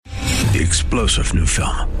The explosive new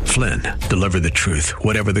film, Flynn, deliver the truth,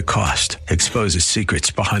 whatever the cost, exposes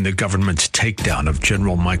secrets behind the government's takedown of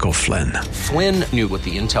General Michael Flynn. Flynn knew what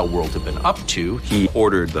the intel world had been up to. He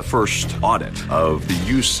ordered the first audit of the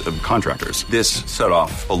use of contractors. This set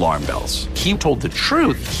off alarm bells. He told the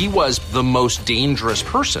truth. He was the most dangerous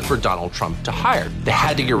person for Donald Trump to hire. They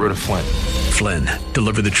had to get rid of Flynn. Flynn,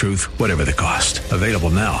 deliver the truth, whatever the cost. Available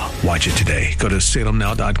now. Watch it today. Go to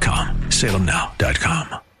salemnow.com.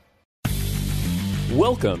 salemnow.com.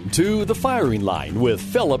 Welcome to The Firing Line with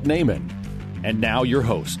Philip Naiman. And now your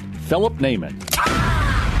host, Philip Naiman.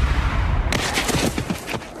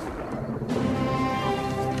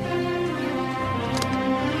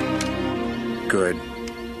 Good.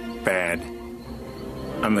 Bad.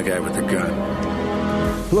 I'm the guy with the gun.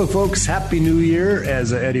 Hello, folks. Happy New Year,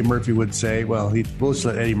 as Eddie Murphy would say. Well, we'll just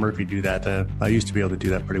let Eddie Murphy do that. I used to be able to do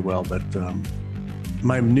that pretty well, but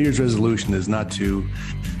my New Year's resolution is not to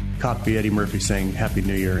copy Eddie Murphy saying Happy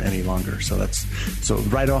New Year any longer. So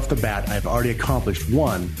right off the bat, I've already accomplished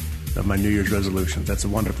one of my New Year's resolutions. That's a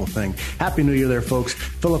wonderful thing. Happy New Year there, folks.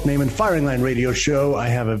 Philip Naiman, Firing Line Radio Show. I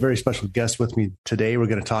have a very special guest with me today. We're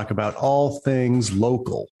going to talk about all things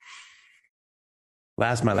local.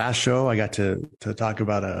 My last show, I got to talk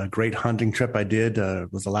about a great hunting trip I did,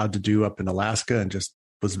 was allowed to do up in Alaska, and just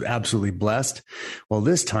was absolutely blessed. Well,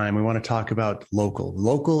 this time we want to talk about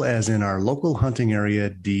local as in our local hunting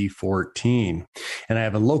area, D14. And I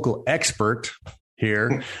have a local expert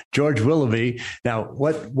here, George Willoughby. Now,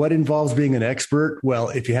 what involves being an expert? Well,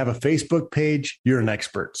 if you have a Facebook page, you're an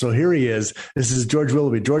expert. So here he is. This is George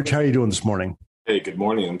Willoughby. George, how are you doing this morning? Hey, good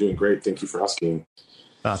morning. I'm doing great. Thank you for asking.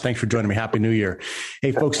 Thanks for joining me. Happy New Year.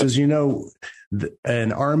 Hey, folks, as you know,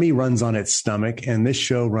 an army runs on its stomach, and this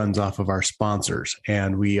show runs off of our sponsors.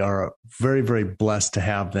 And we are very, very blessed to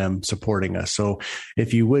have them supporting us. So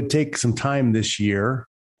if you would take some time this year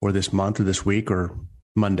or this month or this week or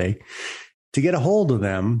Monday to get a hold of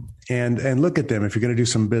them and look at them if you're going to do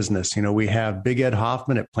some business. You know, we have Big Ed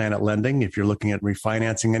Hoffman at Planet Lending. If you're looking at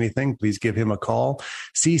refinancing anything, please give him a call.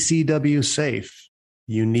 CCW Safe.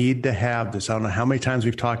 You need to have this. I don't know how many times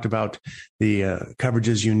we've talked about the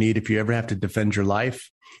coverages you need if you ever have to defend your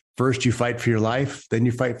life. First, you fight for your life, then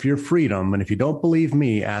you fight for your freedom. And if you don't believe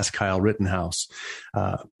me, ask Kyle Rittenhouse.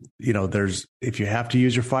 If you have to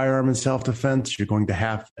use your firearm in self-defense, you're going to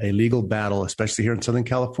have a legal battle, especially here in Southern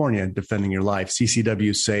California, defending your life.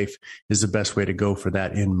 CCW Safe is the best way to go for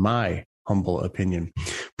that, in my humble opinion.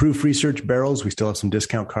 Proof Research Barrels. We still have some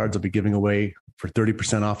discount cards I'll be giving away for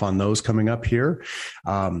 30% off on those coming up here.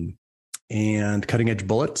 And Cutting Edge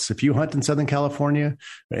Bullets. If you hunt in Southern California,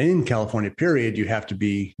 in California, period, you have to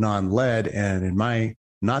be non-lead. And in my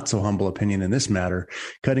not so humble opinion in this matter,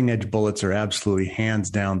 Cutting Edge Bullets are absolutely hands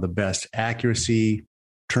down the best accuracy,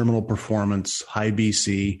 terminal performance, high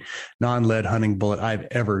BC, non-lead hunting bullet I've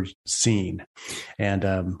ever seen. And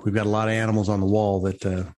we've got a lot of animals on the wall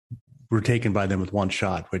that were taken by them with one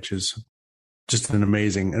shot, which is just an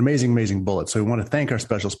amazing bullet. So we want to thank our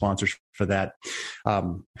special sponsors for that.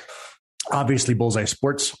 Obviously, Bullseye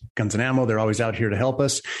Sports, Guns and Ammo, they're always out here to help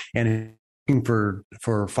us. And looking for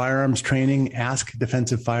firearms training, ask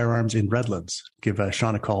Defensive Firearms in Redlands. Give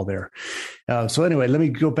Sean a call there. So anyway, let me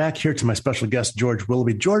go back here to my special guest, George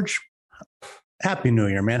Willoughby. George, Happy New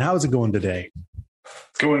Year, man. How's it going today?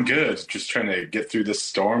 Going good. Just trying to get through this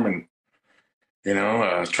storm and,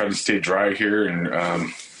 try to stay dry here.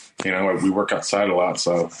 And, we work outside a lot,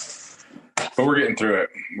 but we're getting through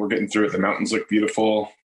it. The mountains look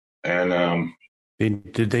beautiful. And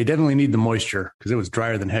they definitely need the moisture because it was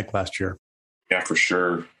drier than heck last year. Yeah, for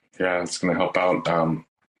sure. Yeah, it's going to help out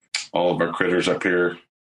all of our critters up here.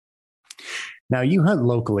 Now, you hunt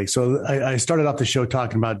locally. So I started off the show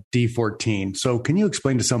talking about D14. So can you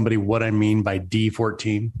explain to somebody what I mean by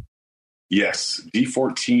D14? Yes.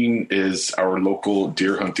 D14 is our local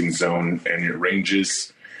deer hunting zone, and it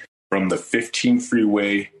ranges from the 15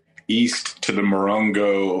 freeway east to the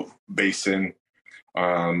Morongo Basin,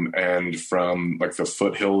 and from like the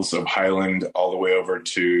foothills of Highland all the way over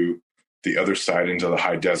to the other side into the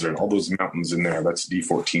high desert, all those mountains in there. That's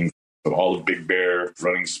D14. So all of Big Bear,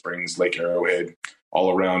 Running Springs, Lake Arrowhead,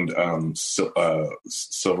 all around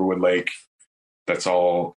Silverwood Lake. That's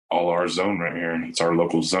all our zone right here. It's our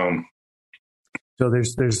local zone. So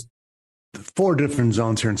there's 4 different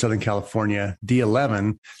zones here in Southern California.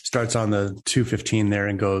 D11 starts on the 215 there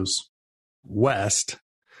and goes west,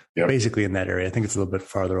 basically in that area. I think it's a little bit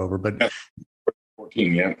farther over, but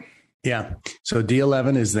 14, yeah. Yeah. So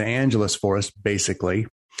D11 is the Angeles Forest, basically.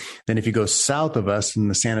 Then if you go south of us in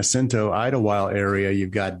the San Jacinto, Idlewild area,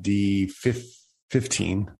 you've got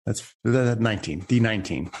D15. That's 19,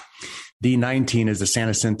 D19. D19 is the San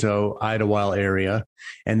Jacinto, Idlewild area.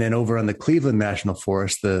 And then over on the Cleveland National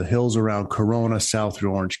Forest, the hills around Corona, south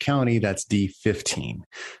through Orange County, that's D15.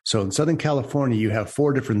 So in Southern California, you have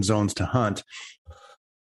 4 different zones to hunt.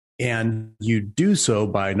 And you do so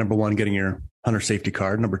by, number 1, getting your hunter safety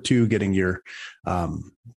card. Number 2, getting your hunter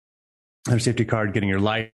safety card, getting your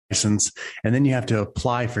license. And then you have to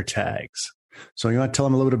apply for tags. So you want to tell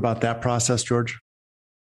them a little bit about that process, George?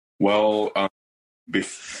 Well,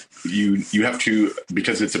 you have to,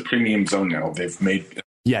 because it's a premium zone now, they've made...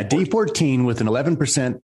 Yeah, D14 with an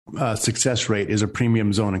 11% success rate is a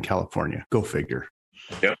premium zone in California. Go figure.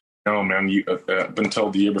 Yep. No, man, up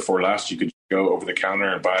until the year before last, you could go over the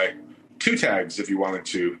counter and buy 2 tags if you wanted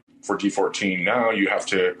to for D14. Now you have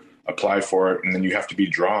to apply for it, and then you have to be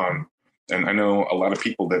drawn. And I know a lot of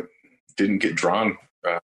people that didn't get drawn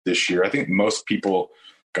this year. I think most people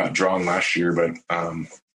got drawn last year, but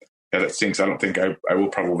that stinks. I don't think I will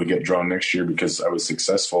probably get drawn next year because I was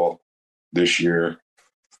successful this year.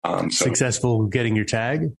 Successful getting your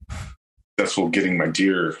tag? Successful getting my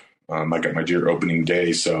deer. I got my deer opening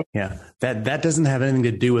day. So yeah, that doesn't have anything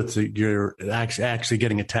to do with your actually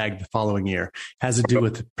getting a tag the following year. It has to do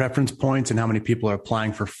with preference points and how many people are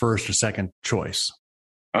applying for first or second choice.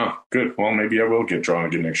 Oh, good. Well, maybe I will get drawn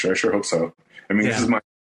again next year. I sure hope so. I mean, This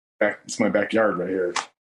is my backyard right here.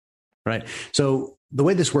 Right. So the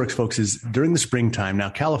way this works, folks, is during the springtime. Now,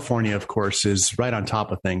 California, of course, is right on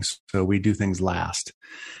top of things. So we do things last.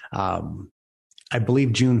 I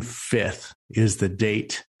believe June 5th is the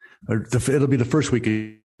date. It'll be the first week,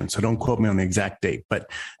 so don't quote me on the exact date,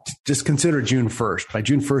 but just consider June 1st. By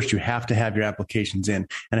June 1st, you have to have your applications in.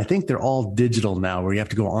 And I think they're all digital now, where you have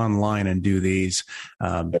to go online and do these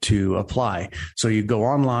to apply. So you go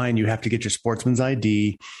online, you have to get your sportsman's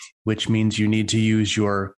ID, which means you need to use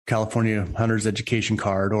your California Hunter's Education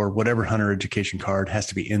Card, or whatever hunter education card has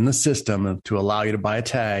to be in the system to allow you to buy a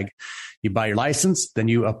tag. You buy your license, then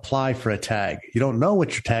you apply for a tag. You don't know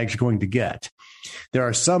what your tags you're going to get. There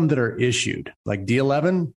are some that are issued, like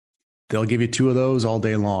D11. They'll give you 2 of those all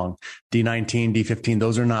day long. D19, D15,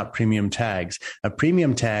 those are not premium tags. A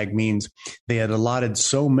premium tag means they had allotted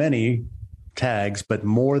so many tags, but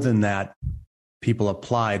more than that, people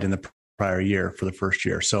applied in the prior year for the first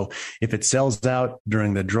year. So if it sells out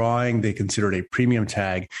during the drawing, they consider it a premium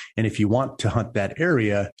tag. And if you want to hunt that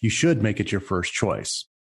area, you should make it your first choice.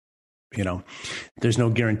 You know, there's no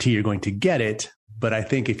guarantee you're going to get it. But I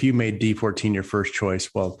think if you made D14 your first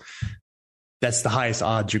choice, well, that's the highest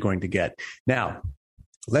odds you're going to get. Now,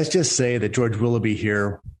 let's just say that George Willoughby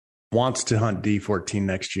here wants to hunt D14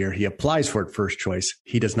 next year. He applies for it first choice.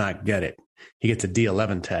 He does not get it. He gets a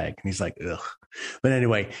D11 tag. And he's like, ugh. But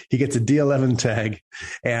anyway, he gets a D11 tag.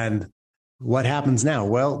 And what happens now?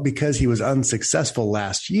 Well, because he was unsuccessful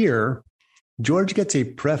last year, George gets a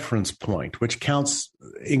preference point, which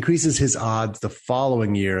increases his odds the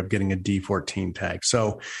following year of getting a D14 tag.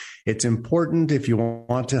 So it's important, if you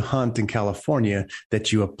want to hunt in California,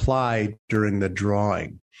 that you apply during the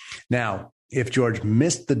drawing. Now, if George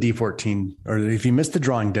missed the D14, or if he missed the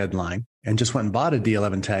drawing deadline and just went and bought a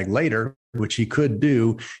D11 tag later, which he could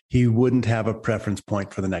do, he wouldn't have a preference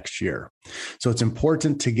point for the next year. So it's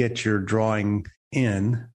important to get your drawing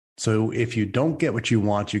in. So if you don't get what you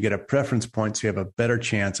want, you get a preference point, so you have a better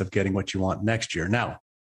chance of getting what you want next year. Now,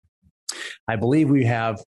 I believe we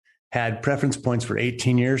have had preference points for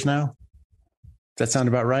 18 years now. Does that sound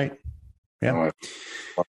about right? Yeah.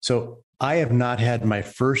 So I have not had my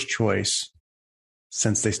first choice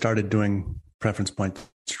since they started doing preference point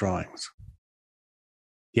drawings.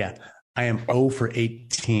 Yeah, I am 0 for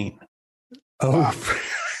 18.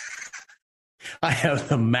 I have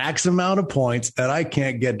the max amount of points and I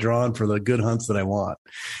can't get drawn for the good hunts that I want.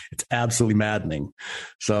 It's absolutely maddening.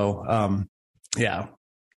 So, yeah,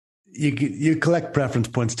 you collect preference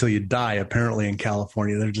points till you die. Apparently in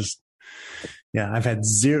California, they're just, yeah, I've had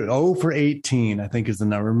 0 for 18, I think is the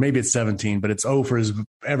number. Maybe it's 17, but it's 0 for as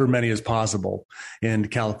ever many as possible in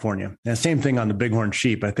California. And same thing on the bighorn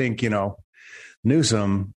sheep. I think,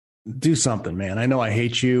 Newsom, do something, man. I know I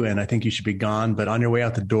hate you and I think you should be gone, but on your way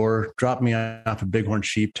out the door, drop me off a bighorn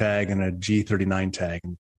sheep tag and a G39 tag.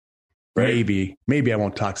 Right. Maybe I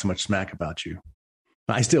won't talk so much smack about you.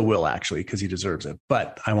 I still will, actually, because he deserves it,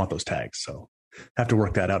 but I want those tags. So I have to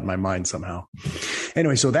work that out in my mind somehow.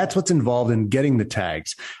 Anyway, so that's what's involved in getting the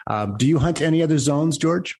tags. Do you hunt any other zones,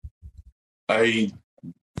 George? I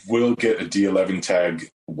will get a D11 tag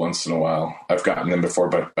once in a while. I've gotten them before,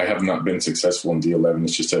 but I have not been successful in D11.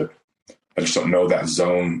 It's just I just don't know that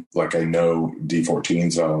zone like I know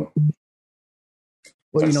D14 zone.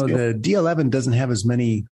 Well, the D11 doesn't have as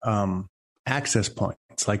many access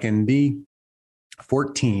points. Like in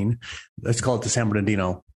 14. Let's call it the San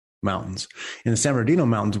Bernardino Mountains. In the San Bernardino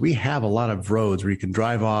Mountains, we have a lot of roads where you can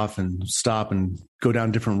drive off and stop and go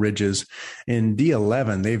down different ridges. In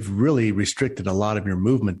D11, they've really restricted a lot of your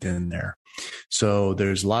movement in there. So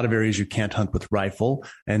there's a lot of areas you can't hunt with rifle.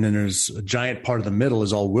 And then there's a giant part of the middle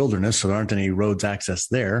is all wilderness. So there aren't any roads access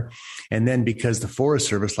there. And then because the Forest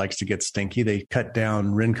Service likes to get stinky, they cut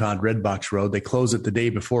down Rincon Red Box Road. They close it the day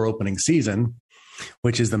before opening season,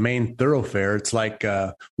 which is the main thoroughfare. It's like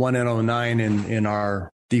 1N09 in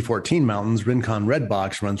our D14 mountains. Rincon Red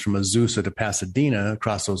Box runs from Azusa to Pasadena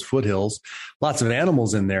across those foothills. Lots of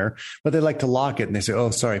animals in there, but they like to lock it and they say,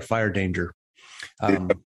 "Oh, sorry, fire danger."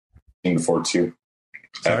 Before too.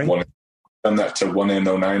 Sorry? Done that to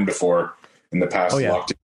 1N09 before in the past. Locked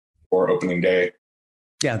it before opening day.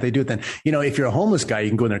 Yeah, they do it then. If you're a homeless guy, you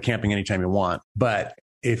can go in there camping anytime you want. But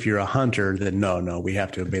if you're a hunter, then no, we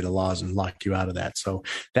have to obey the laws and lock you out of that. So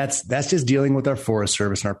that's just dealing with our Forest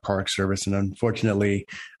Service and our Park Service. And unfortunately,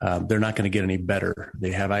 they're not going to get any better.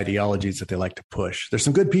 They have ideologies that they like to push. There's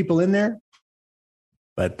some good people in there,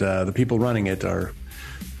 but the people running it are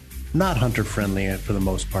not hunter friendly for the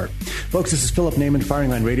most part. Folks, this is Philip Naiman, Firing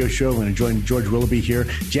Line Radio Show. We're going to join George Willoughby here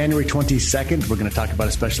January 22nd. We're going to talk about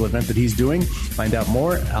a special event that he's doing. Find out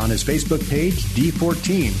more on his Facebook page,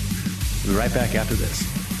 D14. We'll be right back after this.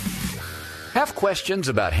 Have questions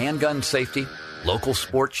about handgun safety, local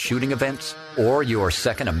sports shooting events, or your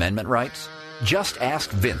Second Amendment rights? Just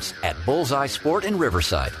ask Vince at Bullseye Sport in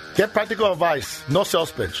Riverside. Get practical advice, no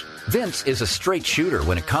sales pitch. Vince is a straight shooter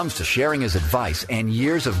when it comes to sharing his advice and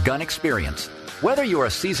years of gun experience. Whether you're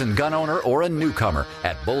a seasoned gun owner or a newcomer,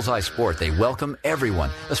 at Bullseye Sport, they welcome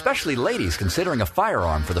everyone, especially ladies considering a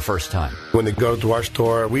firearm for the first time. When they go to our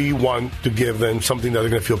store, we want to give them something that they're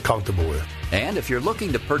going to feel comfortable with. And if you're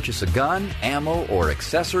looking to purchase a gun, ammo, or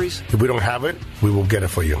accessories, if we don't have it, we will get it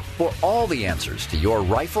for you. For all the answers to your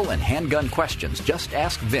rifle and handgun questions, just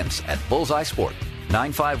ask Vince at Bullseye Sport.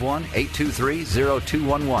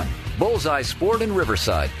 951-823-0211. Bullseye Sport in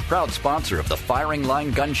Riverside, proud sponsor of the Firing Line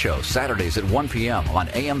Gun Show, Saturdays at 1 p.m. on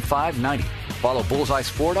AM 590. Follow Bullseye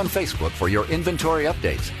Sport on Facebook for your inventory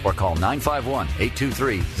updates or call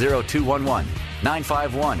 951-823-0211.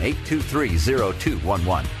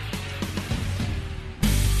 951-823-0211.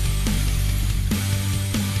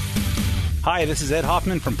 Hi, this is Ed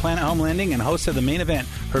Hoffman from Planet Home Lending and host of The Main Event,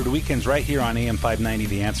 heard weekends right here on AM 590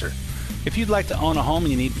 The Answer. If you'd like to own a home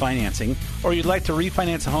and you need financing, or you'd like to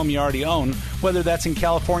refinance a home you already own, whether that's in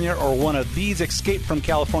California or one of these escape from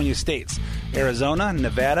California states, Arizona,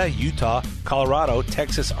 Nevada, Utah, Colorado,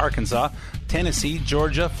 Texas, Arkansas, Tennessee,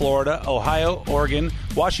 Georgia, Florida, Ohio, Oregon,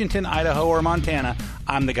 Washington, Idaho, or Montana,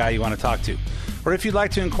 I'm the guy you want to talk to. Or if you'd like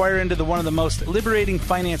to inquire into one of the most liberating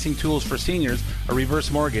financing tools for seniors, a reverse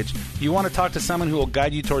mortgage, you want to talk to someone who will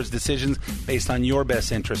guide you towards decisions based on your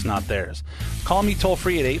best interest, not theirs. Call me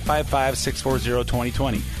toll-free at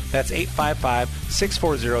 855-640-2020. That's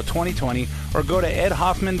 855-640-2020. Or go to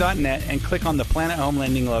edhoffman.net and click on the Planet Home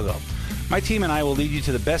Lending logo. My team and I will lead you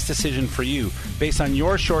to the best decision for you based on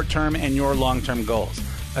your short-term and your long-term goals.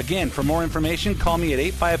 Again, for more information, call me at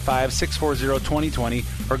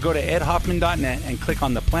 855-640-2020 or go to edhoffman.net and click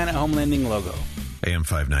on the Planet Home Lending logo. AM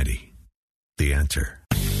 590, The Answer.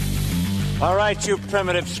 All right, you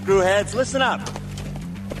primitive screwheads, listen up.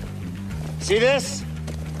 See this?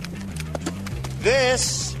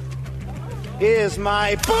 This is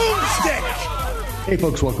my boomstick. Hey,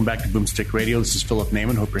 folks, welcome back to Boomstick Radio. This is Philip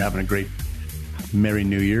Naiman. Hope you're having a great Merry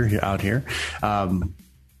New Year out here.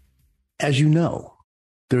 As you know,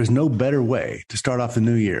 there is no better way to start off the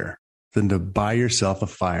new year than to buy yourself a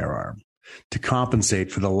firearm to compensate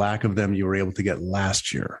for the lack of them you were able to get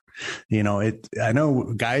last year. I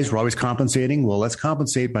know guys were always compensating. Well, let's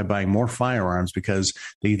compensate by buying more firearms because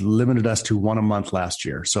they limited us to one a month last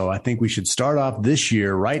year. So I think we should start off this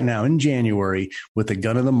year right now in January with the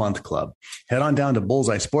Gun of the Month Club. Head on down to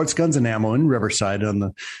Bullseye Sports Guns and Ammo in Riverside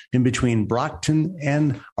in between Brockton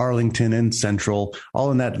and Arlington and Central,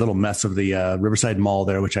 all in that little mess of the Riverside Mall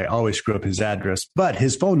there, which I always screw up his address. But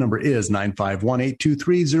his phone number is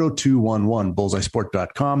 951-823-0211,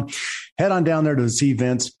 bullseyesport.com. Head on down there to see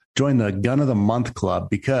Vince. Join the Gun of the Month Club,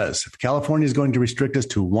 because if California is going to restrict us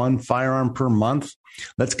to one firearm per month,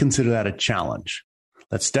 let's consider that a challenge.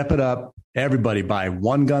 Let's step it up. Everybody buy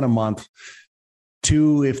one gun a month,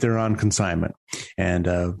 2 if they're on consignment. And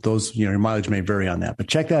those, your mileage may vary on that. But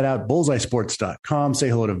check that out, bullseyesports.com. Say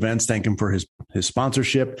hello to Vince. Thank him for his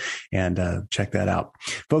sponsorship, and check that out.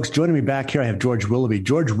 Folks, joining me back here, I have George Willoughby.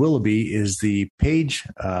 George Willoughby is the page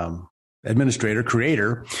administrator,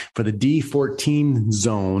 creator for the D14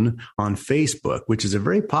 Zone on Facebook, which is a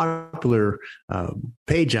very popular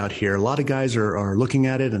page out here. A lot of guys are looking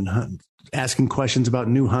at it and asking questions about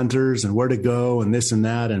new hunters and where to go and this and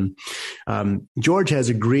that. And George has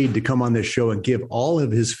agreed to come on this show and give all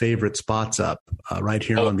of his favorite spots up right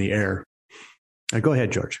here on the air. Go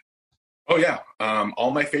ahead, George. Oh, yeah.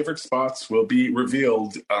 All my favorite spots will be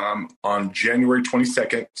revealed on January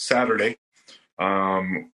 22nd, Saturday,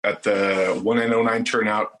 at the 1N09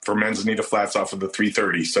 turnout for Manzanita Flats off of the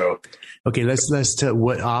 330. So, okay, let's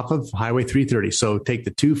what off of Highway 330. So take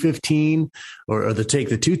the 215 or take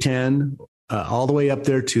the 210 all the way up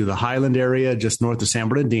there to the Highland area, just north of San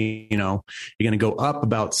Bernardino. You're going to go up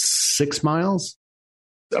about 6 miles.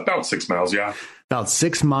 About 6 miles, yeah. About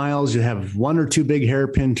 6 miles. You have one or two big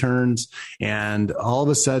hairpin turns, and all of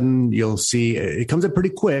a sudden you'll see it comes up pretty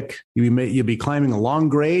quick. You'll be climbing a long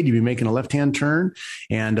grade. You'll be making a left-hand turn,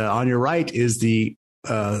 and on your right is the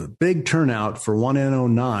big turnout for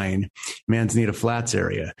 1N09 Manzanita Flats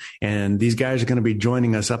area. And these guys are going to be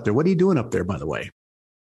joining us up there. What are you doing up there, by the way?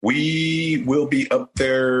 We will be up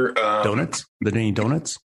there. Donuts? Are there any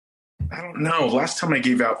donuts? I don't know. Last time I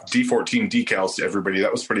gave out D14 decals to everybody.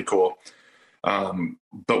 That was pretty cool.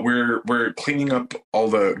 But we're cleaning up all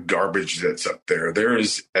the garbage that's up there. There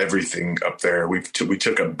is everything up there. We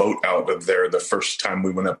took a boat out of there the first time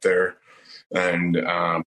we went up there, and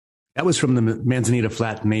that was from the Manzanita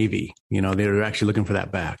Flat Navy. You know, they were actually looking for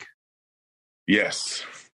that back. Yes,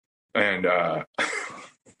 and a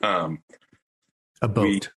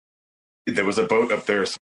boat. There was a boat up there,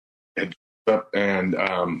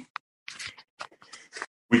 and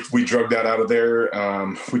we drug that out of there.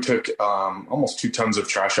 We took almost 2 tons of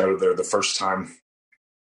trash out of there the first time.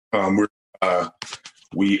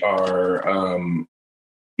 We are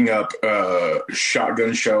picking up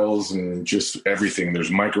shotgun shells and just everything. There's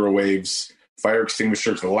microwaves, fire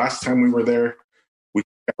extinguishers. The last time we were there, we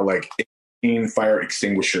got like 18 fire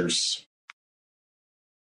extinguishers.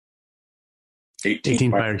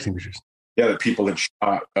 18 fire extinguishers. Yeah, that people had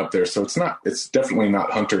shot up there. So it's definitely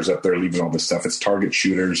not hunters up there leaving all this stuff. It's target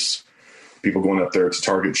shooters, people going up there to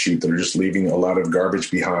target shoot that are just leaving a lot of garbage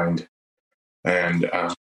behind. And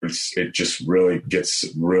it just really gets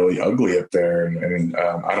really ugly up there. And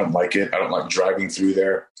I don't like it. I don't like driving through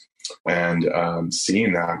there and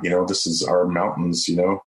seeing that, you know, this is our mountains, you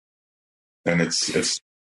know, and it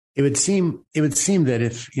would seem that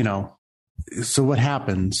if, you know, so what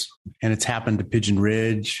happens, and it's happened to Pigeon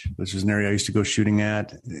Ridge, which is an area I used to go shooting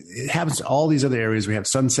at. It happens to all these other areas. We have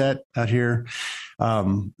Sunset out here.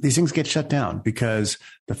 These things get shut down because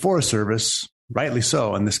the Forest Service, rightly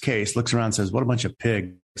so in this case, looks around and says, what a bunch of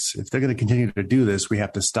pigs. If they're going to continue to do this, we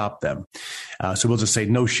have to stop them. So we'll just say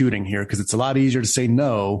no shooting here because it's a lot easier to say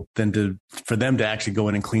no than for them to actually go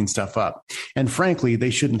in and clean stuff up. And frankly, they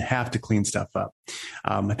shouldn't have to clean stuff up.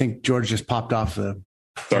 I think George just popped off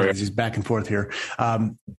Sorry, he's back and forth here.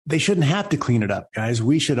 They shouldn't have to clean it up, guys.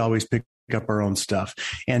 We should always pick up our own stuff.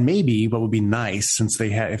 And maybe what would be nice, since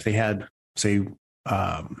if they had, say,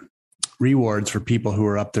 rewards for people who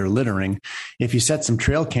are up there littering, if you set some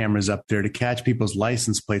trail cameras up there to catch people's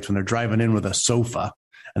license plates when they're driving in with a sofa,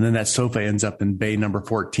 and then that sofa ends up in bay number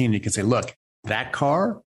 14, you can say, look, that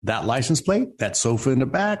car, that license plate, that sofa in the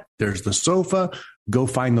back, there's the sofa. Go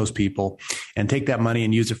find those people and take that money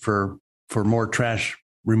and use it for more trash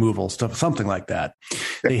removal stuff, something like that.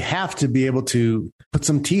 They have to be able to put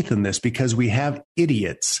some teeth in this because we have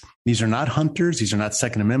idiots. These are not hunters. These are not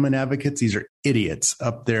Second Amendment advocates. These are idiots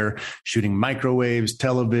up there shooting microwaves,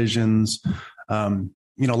 televisions.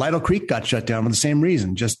 Lytle Creek got shut down for the same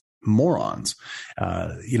reason, just morons.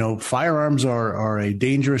 Firearms are a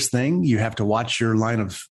dangerous thing. You have to watch your line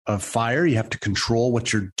of fire. You have to control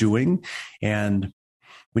what you're doing. And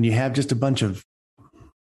when you have just a bunch of,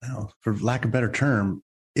 for lack of a better term,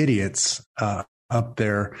 idiots up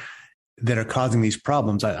there that are causing these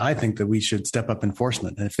problems, I think that we should step up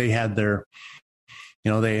enforcement. And if they had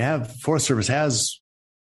Forest Service has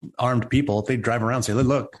armed people. If they drive around and say,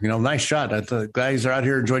 look, nice shot. The guys are out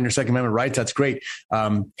here enjoying their Second Amendment rights. That's great.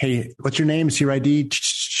 Hey, what's your name? Is your ID?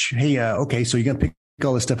 Hey, okay. So you're going to pick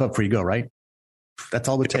all this stuff up before you go, right? That's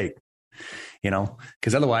all it would take,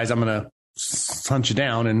 because otherwise I'm going to hunt you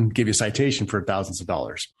down and give you a citation for thousands of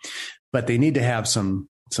dollars. But they need to have some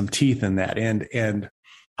teeth in that. And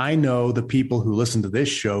I know the people who listen to this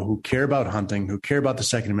show, who care about hunting, who care about the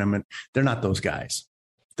Second Amendment, they're not those guys.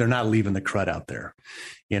 They're not leaving the crud out there.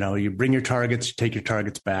 You bring your targets, you take your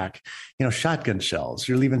targets back, shotgun shells,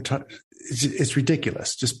 you're leaving. It's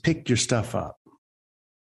ridiculous. Just pick your stuff up.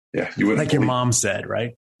 Yeah. You wouldn't like your mom said,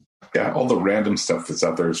 right? Yeah. All the random stuff that's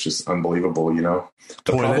out there is just unbelievable.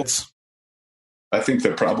 Toilets. I think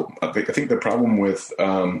the problem with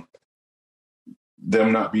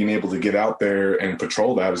them not being able to get out there and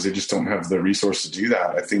patrol that is they just don't have the resources to do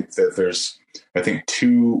that. I think that there's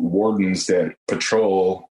 2 wardens that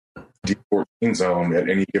patrol D14 zone at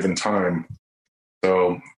any given time.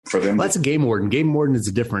 So for them, that's a game warden. Game warden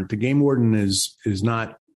is different. The game warden is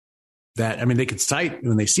not that. I mean, they could cite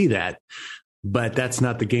when they see that, but that's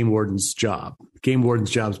not the game warden's job. Game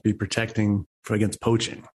warden's job is to be protecting against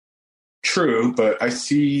poaching. True, but I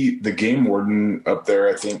see the game warden up there,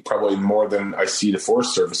 I think, probably more than I see the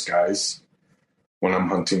Forest Service guys when I'm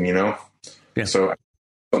hunting, you know? Yeah. So I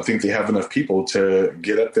don't think they have enough people to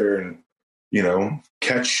get up there and, you know,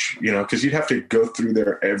 catch, you know, because you'd have to go through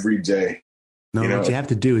there every day. No, what you have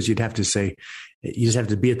to do is you'd have to say, you just have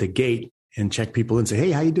to be at the gate and check people in and say,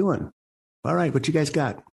 hey, how you doing? All right, what you guys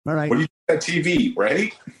got? All right. What do you got TV,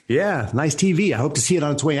 right? Yeah, nice TV. I hope to see it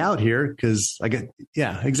on its way out here because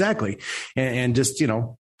exactly. And just, you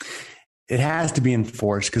know, it has to be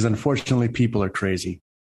enforced because unfortunately people are crazy.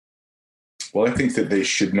 Well, I think that they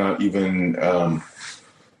should not even,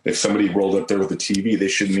 if somebody rolled up there with a TV, they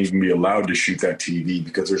shouldn't even be allowed to shoot that TV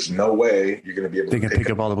because there's no way you're going to be able to pick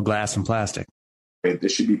up all the glass and plastic. There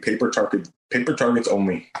should be paper targets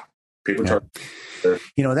only. Targets.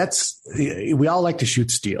 You know, we all like to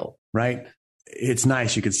shoot steel, right? It's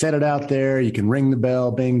nice. You can set it out there. You can ring the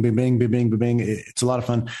bell, bing, bing, bing, bing, bing, bing, bing. It's a lot of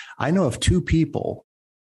fun. I know of 2 people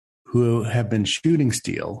who have been shooting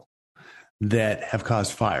steel that have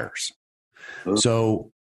caused fires.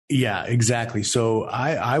 So, yeah, exactly. So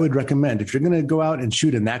I would recommend if you're going to go out and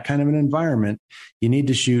shoot in that kind of an environment, you need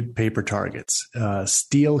to shoot paper targets.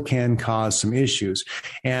 Steel can cause some issues.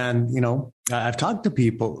 And, you know, I've talked to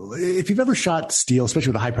people, if you've ever shot steel, especially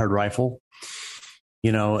with a high powered rifle,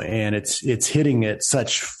 you know, and it's hitting at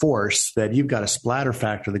such force that you've got a splatter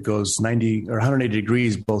factor that goes 90 or 180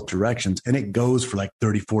 degrees both directions, and it goes for like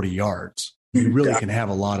 30, 40 yards. You really can have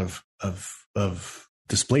a lot of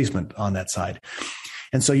displacement on that side.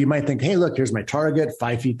 And so you might think, hey, look, here's my target,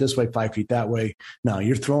 5 feet this way, 5 feet that way. No,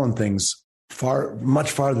 you're throwing things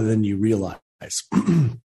much farther than you realize.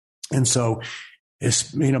 And so,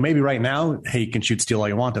 you know, maybe right now, hey, you can shoot steel all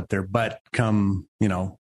you want up there, but come, you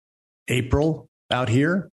know, April out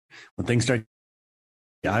here, when things start,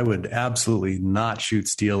 I would absolutely not shoot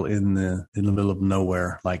steel in the middle of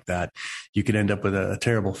nowhere like that. You could end up with a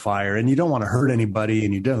terrible fire, and you don't want to hurt anybody,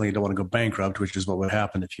 and you definitely don't want to go bankrupt, which is what would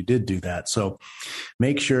happen if you did do that. So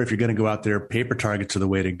make sure if you're going to go out there, paper targets are the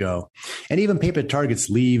way to go. And even paper targets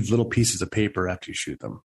leave little pieces of paper after you shoot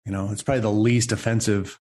them. You know, it's probably the least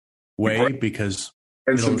offensive way because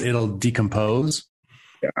it'll decompose.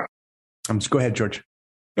 Yeah. Go ahead, George.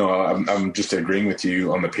 No, I'm just agreeing with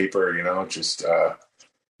you on the paper, you know, just,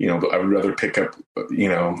 you know, I would rather pick up, you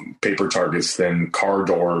know, paper targets than car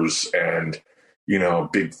doors and, you know,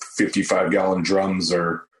 big 55-gallon drums,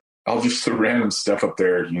 or I'll just throw random stuff up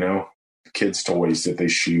there, you know, kids' toys that they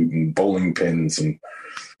shoot and bowling pins and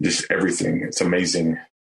just everything. It's amazing.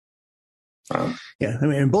 Yeah. I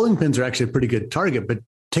mean, bowling pins are actually a pretty good target, but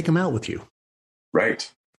take them out with you. Right.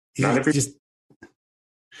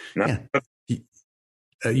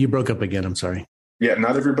 You broke up again. I'm sorry. Yeah,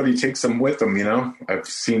 not everybody takes them with them, you know. I've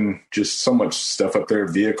seen just so much stuff up there,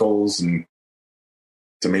 vehicles, and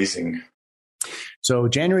it's amazing. So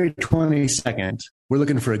January 22nd, we're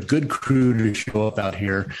looking for a good crew to show up out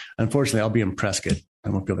here. Unfortunately, I'll be in Prescott. I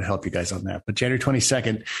won't be able to help you guys on that. But January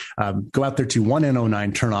 22nd, go out there to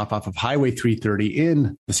 1N09 turnoff off of Highway 330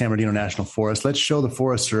 in the San Bernardino National Forest. Let's show the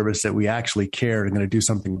Forest Service that we actually care and going to do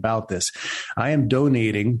something about this. I am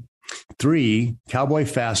donating 3 cowboy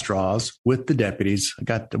fast draws with the deputies.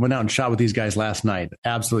 Went out and shot with these guys last night.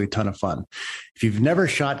 Absolutely ton of fun. If you've never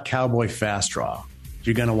shot cowboy fast draw,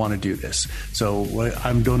 you're going to want to do this. So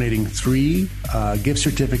I'm donating 3 gift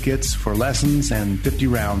certificates for lessons and 50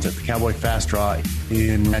 rounds at the Cowboy Fast Draw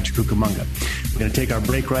in Rancho Cucamonga. We're going to take our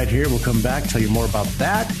break right here. We'll come back, tell you more about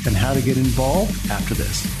that and how to get involved after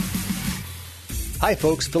this. Hi,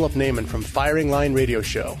 folks. Philip Naiman from Firing Line Radio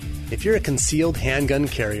Show. If you're a concealed handgun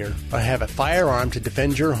carrier or have a firearm to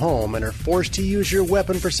defend your home and are forced to use your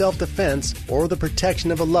weapon for self-defense or the protection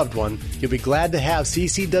of a loved one, you'll be glad to have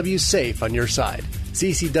CCW Safe on your side.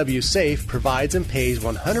 CCW Safe provides and pays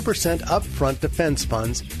 100% upfront defense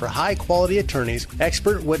funds for high-quality attorneys,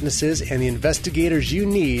 expert witnesses, and the investigators you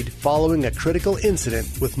need following a critical incident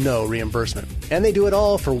with no reimbursement. And they do it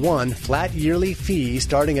all for one flat yearly fee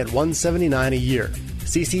starting at $179 a year.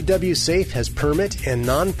 CCW Safe has permit and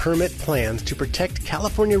non-permit plans to protect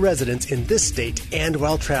California residents in this state and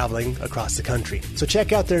while traveling across the country. So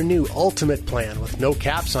check out their new Ultimate Plan with no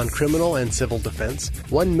caps on criminal and civil defense,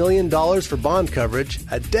 $1 million for bond coverage,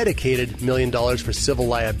 a dedicated $1 million for civil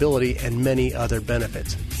liability, and many other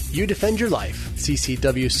benefits. You defend your life.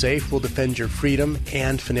 CCW Safe will defend your freedom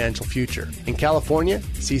and financial future. In California,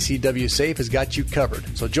 CCW Safe has got you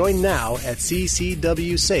covered. So join now at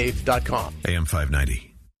ccwsafe.com. AM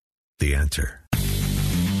 590, The Answer.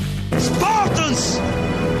 Spartans,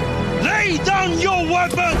 lay down your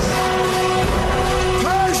weapons!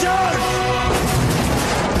 Persians,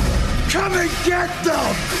 come and get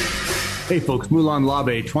them! Hey folks, Moulin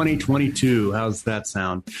Labe 2022. How's that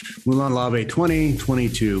sound? Moulin Labe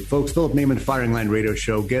 2022. Folks, Philip Naiman Firing Line Radio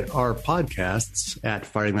Show. Get our podcasts at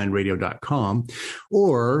firinglineradio.com,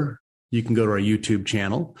 or you can go to our YouTube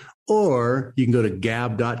channel, or you can go to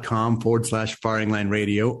gab.com/Firing Line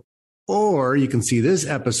Radio, or you can see this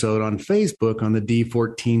episode on Facebook on the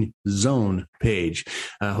D14 Zone page,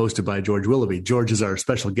 hosted by George Willoughby. George is our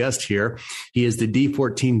special guest here. He is the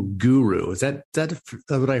D14 guru. Is that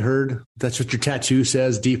what I heard? That's what your tattoo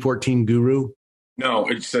says, D14 guru? No,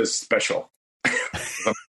 it says special.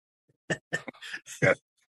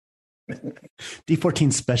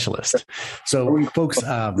 D14 specialist. So, folks,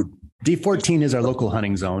 D14 is our local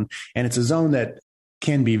hunting zone, and it's a zone that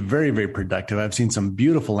can be very, very productive. I've seen some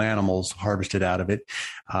beautiful animals harvested out of it.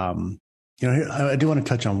 I do want to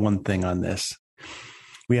touch on one thing on this.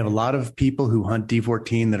 We have a lot of people who hunt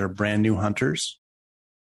D14 that are brand new hunters.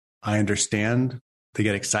 I understand they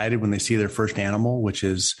get excited when they see their first animal, which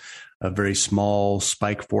is a very small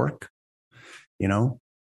spike fork,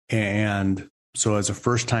 and so as a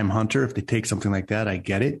first-time hunter, if they take something like that, I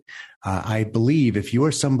get it. I believe if you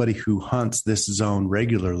are somebody who hunts this zone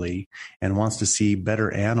regularly and wants to see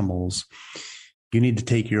better animals, you need to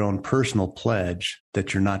take your own personal pledge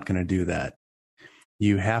that you're not going to do that.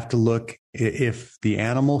 You have to look, if the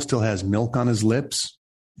animal still has milk on his lips,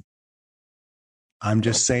 I'm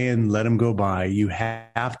just saying, let him go by. You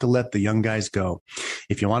have to let the young guys go.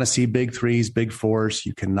 If you want to see big threes, big fours,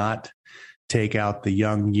 you cannot take out the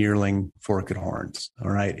young yearling forked horns. All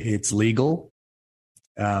right. It's legal.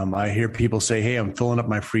 I hear people say, hey, I'm filling up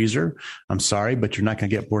my freezer. I'm sorry, but you're not going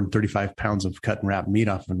to get more than 35 pounds of cut and wrap meat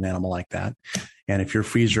off of an animal like that. And if your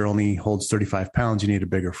freezer only holds 35 pounds, you need a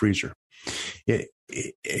bigger freezer.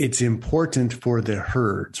 It's important for the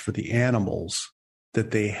herds, for the animals,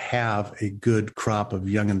 that they have a good crop of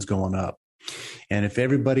youngins going up. And if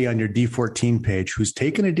everybody on your D14 page who's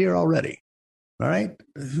taken a deer already, all right,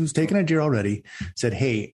 who's taken a deer already, said,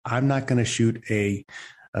 hey, I'm not going to shoot a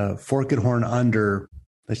forked horn under,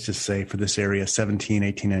 let's just say for this area, 17,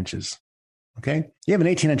 18 inches. Okay. You have an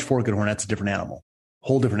 18-inch forked horn. That's a different animal,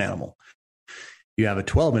 whole different animal. You have a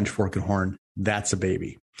 12-inch forked horn. That's a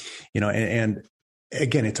baby, and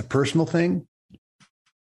again, it's a personal thing.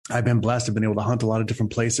 I've been blessed. I've been able to hunt a lot of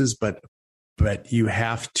different places, but you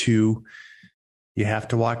have to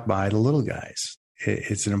walk by the little guys.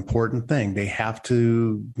 It's an important thing. They have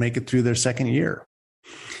to make it through their second year.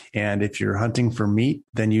 And if you're hunting for meat,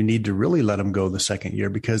 then you need to really let them go the second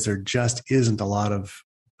year, because there just isn't a lot of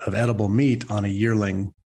edible meat on a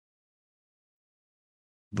yearling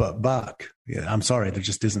buck. Yeah, I'm sorry. There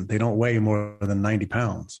just isn't. They don't weigh more than 90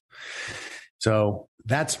 pounds. So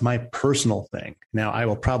that's my personal thing. Now, I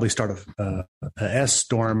will probably start a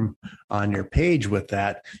S-storm on your page with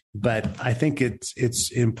that, but I think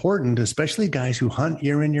it's important, especially guys who hunt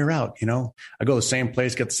year in, year out. I go to the same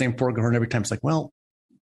place, get the same forked horn every time. It's like, well,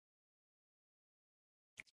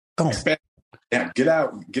 don't. Yeah, get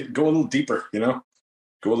out, go a little deeper. Go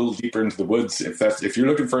a little deeper into the woods. If you're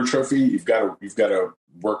looking for a trophy, you've got to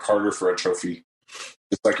work harder for a trophy.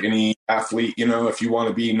 It's like any athlete, if you want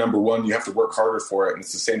to be number one, you have to work harder for it. And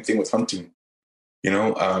it's the same thing with hunting.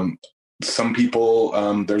 Some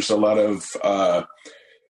people, there's a lot of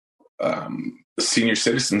senior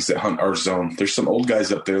citizens that hunt our zone. There's some old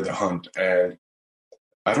guys up there that hunt, and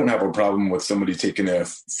I don't have a problem with somebody taking a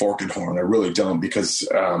forked horn. I really don't, because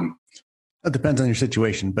it depends on your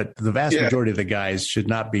situation, but the vast majority of the guys should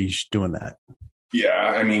not be doing that. Yeah,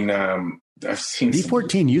 I mean, I've seen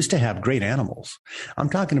D14 used to have great animals. I'm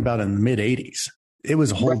talking about in the mid 80s. It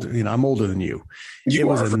was a whole, I'm older than you. It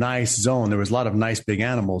was a nice zone. There was a lot of nice big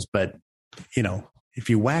animals, but if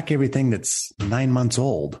you whack everything that's 9 months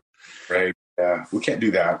old. Right. Yeah. We can't do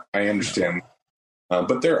that. I understand.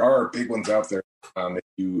 But there are big ones out there.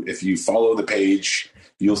 If you follow the page,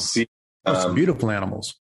 you'll see some beautiful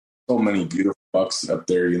animals. So many beautiful bucks up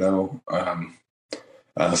there,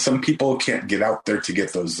 Some people can't get out there to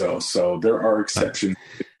get those though. So there are exceptions.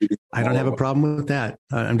 I don't have a problem with that.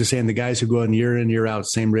 I'm just saying the guys who go in, year out,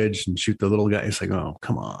 same ridge and shoot the little guy. It's like, oh,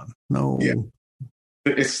 come on. No,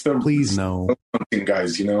 it's the please no hunting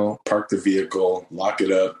guys, park the vehicle, lock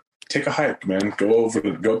it up, take a hike, man, go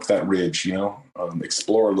up that ridge,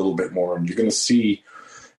 explore a little bit more, and you're going to see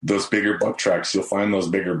those bigger buck tracks. You'll find those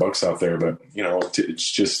bigger bucks out there, but it's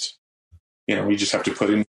just, we just have to put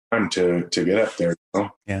in time to get up there.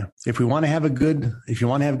 Yeah. If you want to have good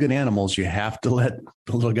animals, you have to let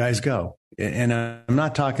the little guys go. And I'm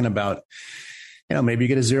not talking about, maybe you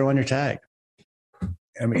get a 0 on your tag.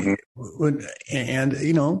 I mean, and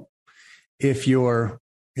if you're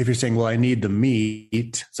saying, well, I need the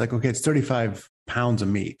meat, it's like, okay, it's 35 pounds of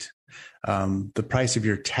meat. The price of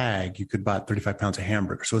your tag, you could buy 35 pounds of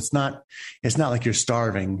hamburger. So it's not like you're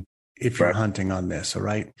starving if you're hunting on this. All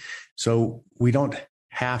right. So we don't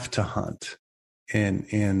have to hunt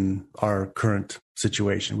in our current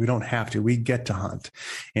situation. We don't have to, we get to hunt.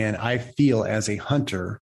 And I feel as a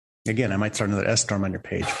hunter, again, I might start another S-storm on your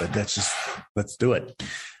page, but let's do it.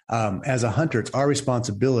 As a hunter, it's our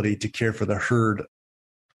responsibility to care for the herd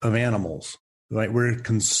of animals, right? We're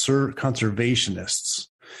conservationists.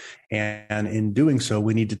 And in doing so,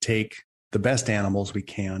 we need to take the best animals we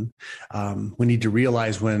can. We need to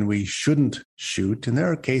realize when we shouldn't shoot. And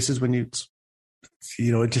there are cases when it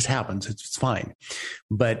just happens. It's fine.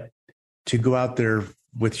 But to go out there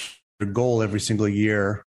with your goal every single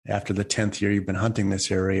year, after the 10th year you've been hunting this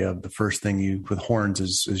area, the first thing with horns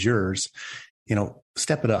is yours,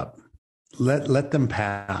 step it up. Let them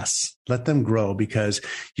pass. Let them grow, because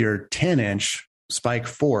your 10-inch spike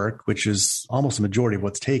fork, which is almost a majority of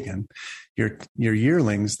what's taken, your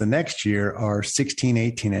yearlings the next year are 16,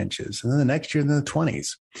 18 inches. And then the next year in the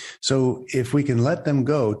 20s. So if we can let them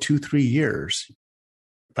go 2-3 years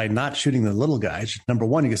by not shooting the little guys, number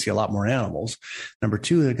one, you can see a lot more animals. Number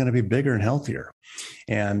two, they're going to be bigger and healthier.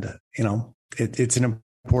 And, it's an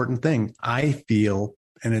important thing. I feel,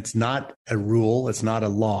 and it's not a rule, it's not a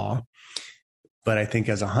law, but I think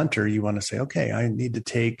as a hunter, you want to say, okay, I need to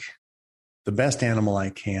take the best animal I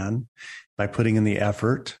can by putting in the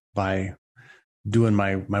effort, by doing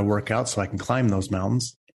my workout so I can climb those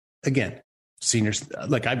mountains. Again, seniors,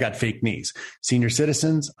 like I've got fake knees. Senior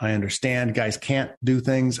citizens, I understand. Guys can't do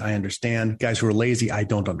things, I understand. Guys who are lazy, I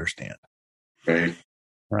don't understand.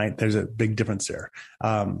 Right? There's a big difference there.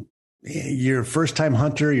 You're a first-time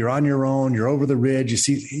hunter, you're on your own, you're over the ridge, you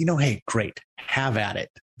see, hey, great, have at it.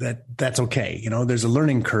 That's okay. There's a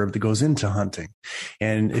learning curve that goes into hunting.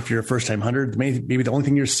 And if you're a first-time hunter, maybe the only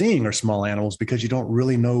thing you're seeing are small animals because you don't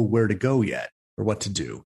really know where to go yet or what to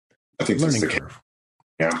do. I think learning curve.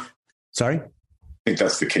 Yeah. Sorry? I think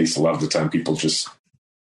that's the case. A lot of the time people just,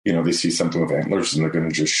 they see something with antlers and they're going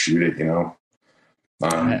to just shoot it,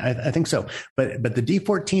 I think so. But the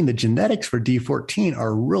D14, the genetics for D14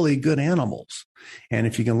 are really good animals. And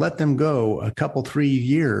if you can let them go a couple, 3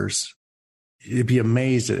 years, you'd be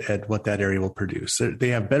amazed at what that area will produce. They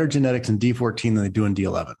have better genetics in D14 than they do in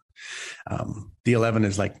D11. D11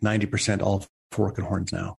 is like 90% all fork and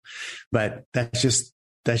horns now, but that's just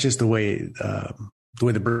the way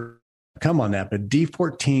the bird come on that. But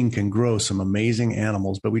D14 can grow some amazing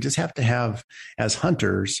animals, but we just have to have, as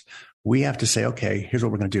hunters, we have to say, okay, here's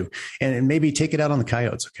what we're going to do. And maybe take it out on the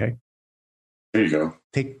coyotes. Okay. There you go.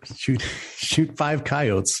 Shoot 5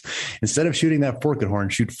 coyotes instead of shooting that forked horn.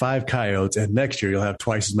 Shoot 5 coyotes, and next year you'll have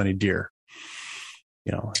twice as many deer.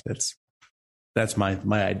 That's my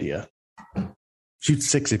idea. Shoot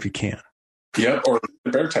 6 if you can. Yeah, or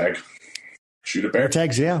the bear tag. Shoot a bear. Bear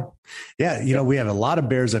tags, yeah. We have a lot of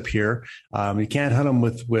bears up here. You can't hunt them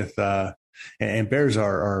with and bears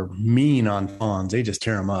are mean on fawns. They just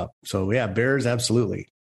tear them up. So yeah, bears, absolutely.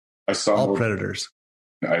 I saw all predators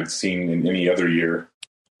I've seen in any other year.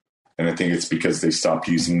 And I think it's because they stopped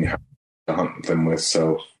using to hunt them with.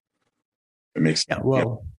 So it makes sense.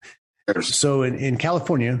 So in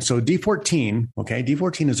California, so D14, okay,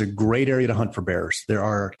 D14 is a great area to hunt for bears. There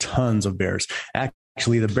are tons of bears.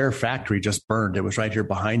 Actually, the bear factory just burned. It was right here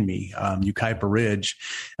behind me, Ukaipa Ridge,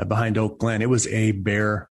 behind Oak Glen. It was a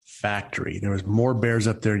bear factory. There was more bears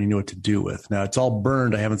up there than you knew what to do with. Now it's all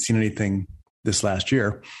burned. I haven't seen anything this last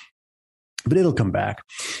year, but it'll come back.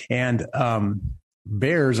 And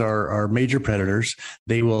bears are major predators.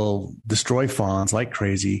 They will destroy fawns like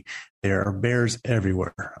crazy. There are bears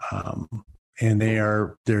everywhere. And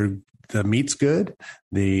the meat's good.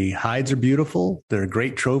 The hides are beautiful. They're a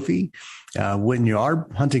great trophy. When you are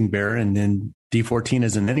hunting bear, and then D14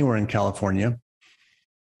 isn't anywhere in California,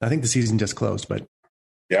 I think the season just closed, but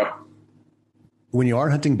yeah, when you are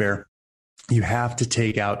hunting bear, you have to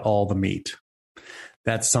take out all the meat.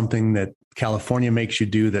 That's something that California makes you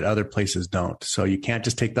do that other places don't. So you can't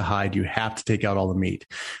just take the hide. You have to take out all the meat.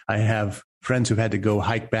 I have friends who've had to go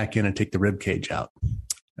hike back in and take the rib cage out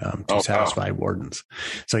to satisfy wardens.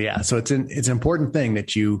 So so it's an important thing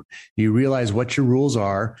that you realize what your rules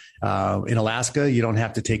are. In Alaska, you don't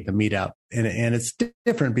have to take the meat out, and it's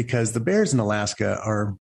different because the bears in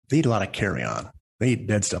Alaska they eat a lot of carrion. They eat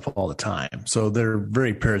dead stuff all the time, so they're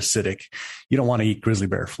very parasitic. You don't want to eat grizzly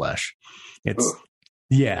bear flesh.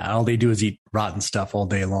 All they do is eat rotten stuff all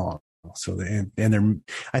day long. So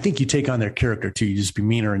I think you take on their character too. You just be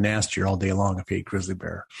meaner and nastier all day long if you eat grizzly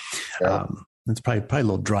bear. Yeah. It's probably a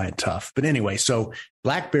little dry and tough, but anyway, so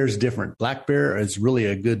black bear is different. Black bear is really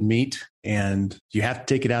a good meat, and you have to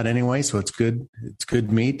take it out anyway. So it's good. It's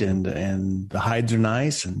good meat, and the hides are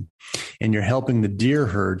nice, and you're helping the deer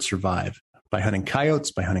herd survive by hunting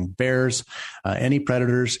coyotes, by hunting bears, any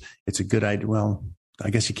predators. It's a good idea. Well,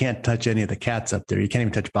 I guess you can't touch any of the cats up there. You can't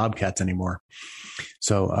even touch bobcats anymore.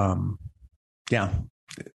 So,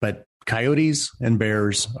 but coyotes and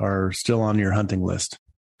bears are still on your hunting list.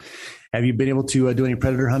 Have you been able to do any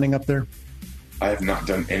predator hunting up there? I have not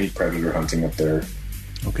done any predator hunting up there.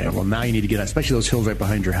 Okay, well, now you need to get out, especially those hills right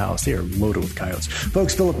behind your house. They are loaded with coyotes.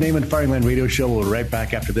 Folks, Philip Naiman, Firing Line Radio Show. We'll be right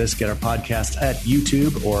back after this. Get our podcast at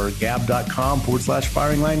YouTube or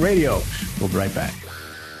gab.com/Firing Line Radio. We'll be right back.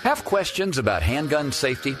 Have questions about handgun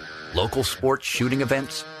safety, local sports shooting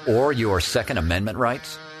events, or your Second Amendment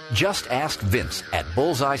rights? Just ask Vince at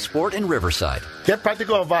Bullseye Sport in Riverside. Get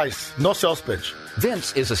practical advice, no sales pitch.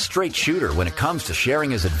 Vince is a straight shooter when it comes to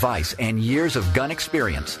sharing his advice and years of gun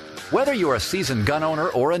experience. Whether you're a seasoned gun owner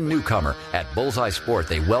or a newcomer, at Bullseye Sport,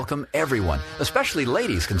 they welcome everyone, especially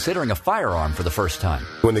ladies considering a firearm for the first time.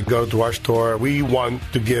 When they go to our store, we want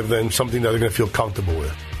to give them something that they're going to feel comfortable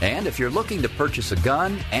with. And if you're looking to purchase a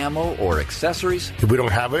gun, ammo, or accessories, if we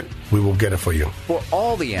don't have it, we will get it for you. For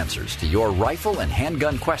all the answers to your rifle and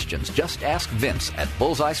handgun questions, just ask Vince at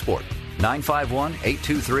Bullseye Sport.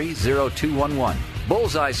 951-823-0211.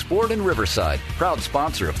 Bullseye Sport in Riverside, proud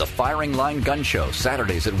sponsor of the Firing Line Gun Show,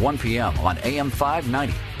 Saturdays at 1 p.m. on AM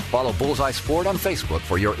 590. Follow Bullseye Sport on Facebook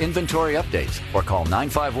for your inventory updates or call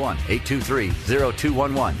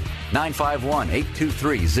 951-823-0211.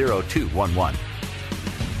 951-823-0211.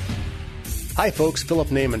 Hi folks, Philip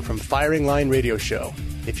Naiman from Firing Line Radio Show.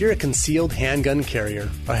 If you're a concealed handgun carrier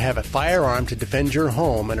or have a firearm to defend your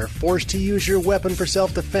home and are forced to use your weapon for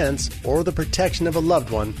self-defense or the protection of a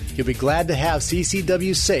loved one, you'll be glad to have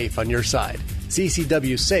CCW Safe on your side.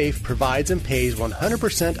 CCW Safe provides and pays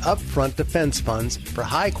 100% upfront defense funds for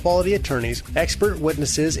high-quality attorneys, expert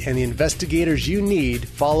witnesses, and the investigators you need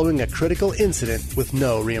following a critical incident with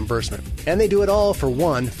no reimbursement. And they do it all for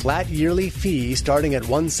one flat yearly fee starting at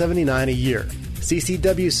 $179 a year.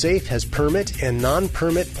 CCW Safe has permit and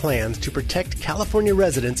non-permit plans to protect California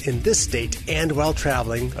residents in this state and while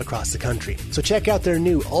traveling across the country. So check out their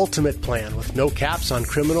new Ultimate Plan with no caps on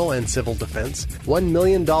criminal and civil defense, $1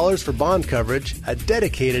 million for bond coverage, a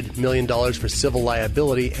dedicated $1 million for civil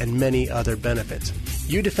liability, and many other benefits.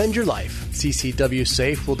 You defend your life. CCW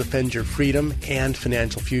Safe will defend your freedom and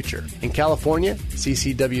financial future. In California,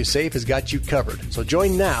 CCW Safe has got you covered. So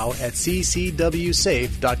join now at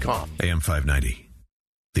ccwsafe.com. AM 590.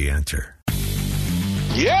 The answer.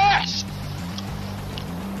 Yes!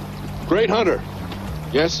 Great hunter.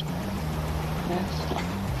 Yes? Yes.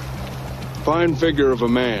 Fine figure of a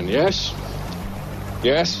man. Yes?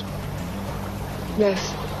 Yes?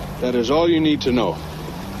 Yes. That is all you need to know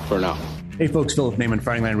for now. Hey folks, Philip Naiman,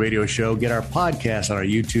 Firing Line Radio Show. Get our podcast on our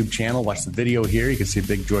YouTube channel. Watch the video here. You can see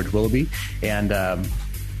Big George Willoughby. And on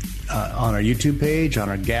our YouTube page, on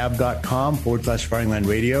our gab.com/Firing Line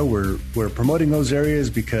Radio, we're promoting those areas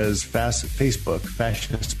because Facebook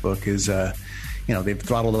is, they've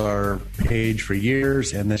throttled our page for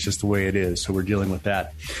years, and that's just the way it is. So we're dealing with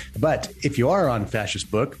that. But if you are on Fascist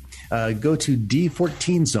Book, go to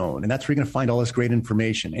D14 Zone, and that's where you're going to find all this great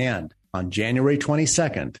information. And on January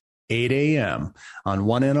 22nd, 8 a.m. on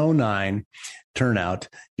 1N09 turnout,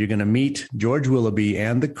 you're going to meet George Willoughby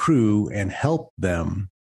and the crew and help them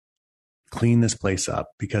clean this place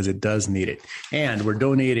up because it does need it. And we're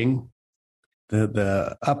donating,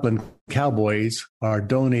 the Upland Cowboys are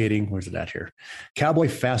donating, where's it at here? Cowboy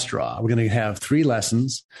Fast Draw. We're going to have 3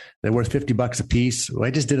 lessons. They're worth $50 a piece. Well,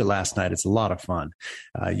 I just did it last night. It's a lot of fun.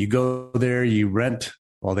 You go there, you rent.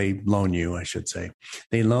 Well, they loan you, I should say.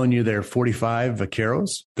 They loan you their 45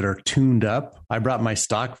 Vaqueros that are tuned up. I brought my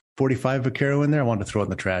stock 45 Vaquero in there. I wanted to throw it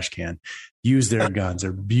in the trash can. Use their guns.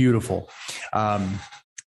 They're beautiful.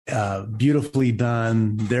 Beautifully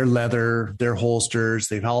done. They're leather, they're holsters.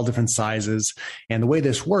 They've all different sizes. And the way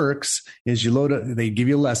this works is you load it. They give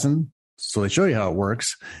you a lesson. So they show you how it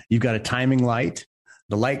works. You've got a timing light.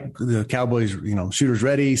 The cowboys, shooter's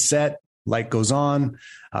ready, set, light goes on.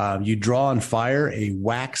 You draw and fire a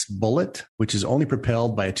wax bullet, which is only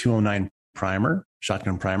propelled by a 209 primer,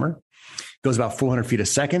 shotgun primer. Goes about 400 feet a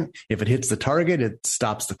second. If it hits the target, it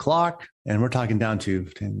stops the clock. And we're talking down to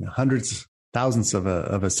hundreds, thousands of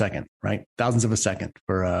a second, right? Thousands of a second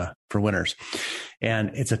for winners.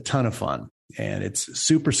 And it's a ton of fun. And it's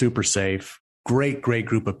super, super safe. Great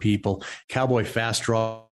group of people. Cowboy Fast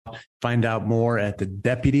Draw. Find out more at the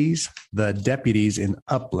deputies in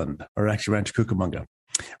Upland, or actually Rancho Cucamonga,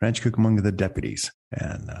 the deputies.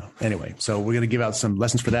 And anyway, so we're going to give out some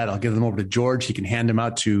lessons for that. I'll give them over to George. He can hand them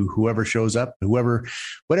out to whoever shows up,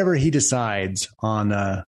 whatever he decides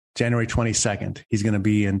on January 22nd. He's going to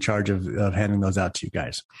be in charge of handing those out to you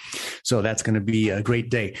guys. So that's going to be a great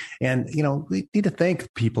day. And, we need to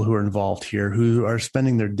thank people who are involved here, who are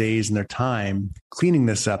spending their days and their time cleaning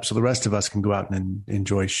this up so the rest of us can go out and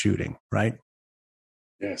enjoy shooting, right?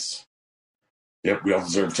 Yes. Yep. We all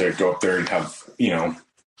deserve to go up there and have,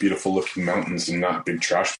 beautiful looking mountains and not big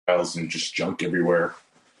trash piles and just junk everywhere.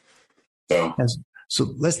 So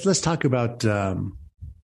let's talk about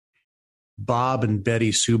Bob and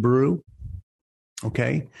Betty Subaru,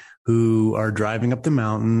 okay, who are driving up the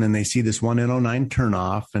mountain and they see this 1N09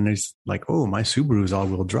 turnoff and it's like, oh, my Subaru is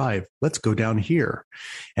all-wheel drive. Let's go down here.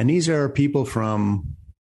 And these are people from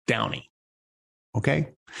Downey, okay?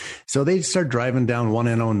 So they start driving down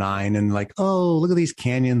 1N09 and like, oh, look at these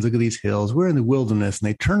canyons, look at these hills. We're in the wilderness. And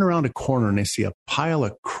they turn around a corner and they see a pile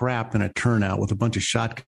of crap in a turnout with a bunch of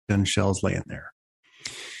shotgun shells laying there.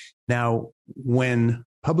 Now, when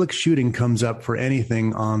public shooting comes up for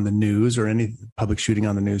anything on the news or any public shooting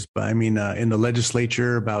on the news, but I mean, in the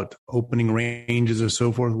legislature about opening ranges or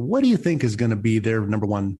so forth, what do you think is going to be their number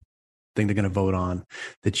one thing they're going to vote on?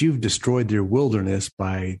 That you've destroyed their wilderness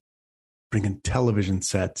by bringing television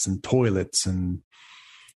sets and toilets and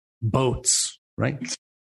boats, right?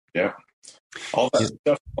 Yeah. All that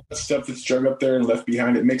stuff that's drug up there and left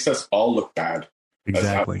behind, it makes us all look bad.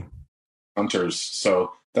 Exactly. Hunters.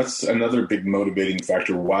 So that's another big motivating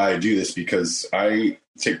factor why I do this, because I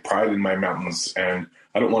take pride in my mountains and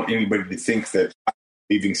I don't want anybody to think that I'm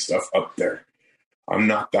leaving stuff up there. I'm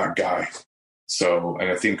not that guy. So, and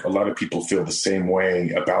I think a lot of people feel the same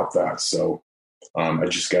way about that. So I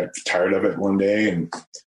just got tired of it one day and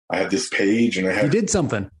I had this page and you did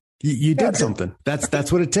something. You did something.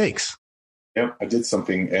 That's what it takes. Yep. I did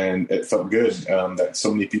something and it felt good that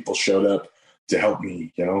so many people showed up to help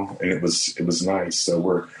me, and it was nice. So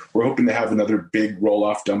we're hoping to have another big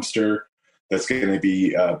roll-off dumpster that's going to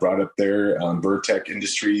be brought up there. Burtech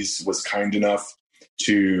Industries was kind enough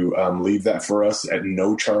to leave that for us at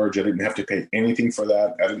no charge. I didn't have to pay anything for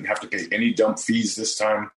that. I didn't have to pay any dump fees this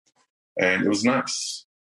time. And it was nice.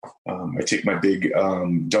 I take my big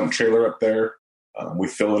dump trailer up there. We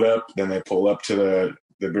fill it up. Then I pull up to the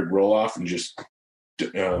big roll-off and just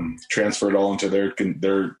transfer it all into their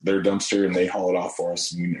dumpster, and they haul it off for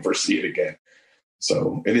us and we never see it again.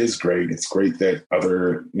 So it is great. It's great that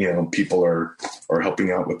other, people are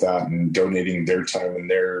helping out with that and donating their time and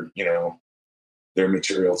their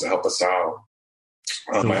material to help us out.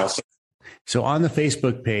 So on the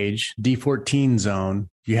Facebook page, D14 Zone,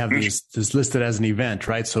 you have this listed as an event,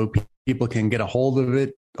 right? So people can get a hold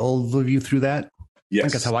of you through that. Yes. I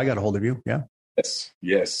think that's how I got a hold of you. Yeah.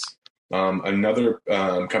 Yes. Another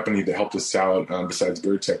company that helped us out besides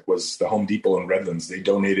Burtech was the Home Depot in Redlands. They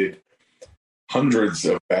donated hundreds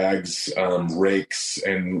of bags, rakes,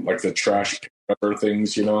 and like the trash pickup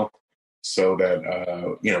things, so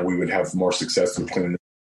that, we would have more success in cleaning.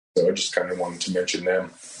 So I just kind of wanted to mention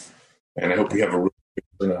them. And I hope we have a really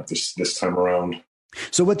good turnout this time around.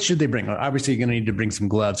 So what should they bring? Obviously, you're going to need to bring some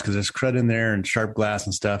gloves because there's crud in there and sharp glass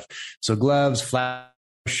and stuff. So gloves, flat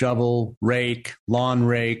shovel, rake, lawn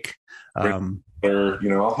rake.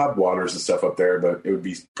 I'll have waters and stuff up there, but it would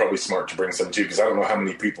be probably smart to bring some too, because I don't know how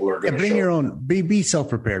many people are going to bring your own. Be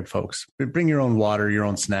self-prepared, folks. Bring your own water, your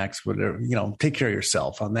own snacks, whatever. Take care of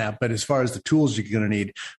yourself on that. But as far as the tools you're going to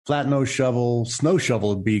need, flat nose shovel, snow shovel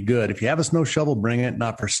would be good. If you have a snow shovel, bring it.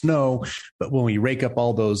 Not for snow, but when we rake up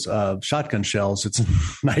all those shotgun shells, it's a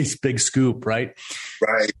nice big scoop, right?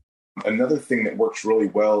 Right. Another thing that works really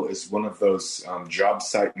well is one of those job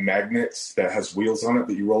site magnets that has wheels on it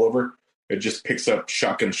that you roll over. It just picks up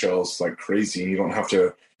shotgun shells like crazy. And you're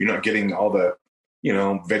not getting all the,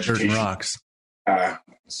 vegetation. Dirt and rocks.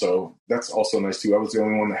 So that's also nice too. I was the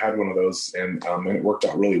only one that had one of those and it worked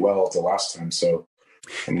out really well the last time. So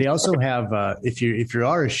they also have, if you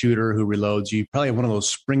are a shooter who reloads, you probably have one of those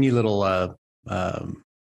springy little,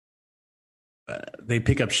 they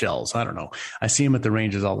pick up shells. I don't know. I see them at the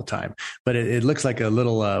ranges all the time, but it looks like a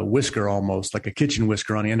little whisker, almost like a kitchen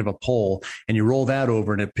whisker on the end of a pole. And you roll that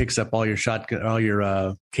over and it picks up all your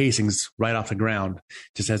casings right off the ground.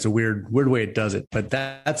 Just has a weird way it does it. But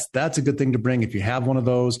that's a good thing to bring. If you have one of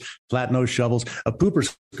those flat nose shovels, a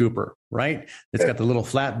pooper scooper, right? It's got the little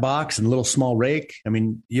flat box and little small rake. I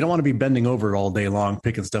mean, you don't want to be bending over all day long,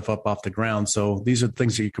 picking stuff up off the ground. So these are the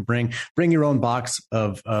things that you could bring. Bring your own box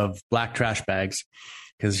of black trash bags,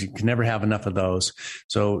 because you can never have enough of those.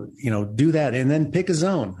 So, do that and then pick a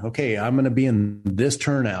zone. Okay, I'm going to be in this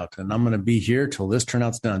turnout and I'm going to be here till this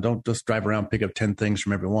turnout's done. Don't just drive around, pick up 10 things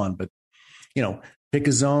from everyone, but, pick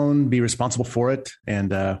a zone, be responsible for it.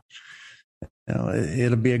 And,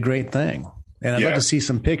 it'll be a great thing. And I'd love to see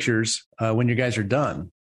some pictures when you guys are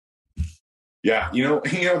done. Yeah.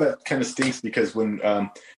 That kind of stinks, because when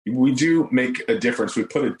we do make a difference, we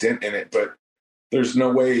put a dent in it, but there's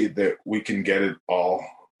no way that we can get it all.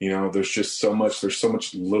 There's just so much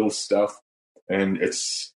little stuff, and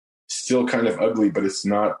it's still kind of ugly, but it's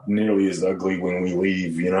not nearly as ugly when we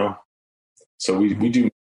leave, So we do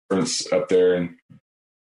make a difference up there, and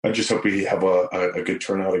I just hope we have a good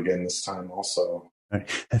turnout again this time also. Right.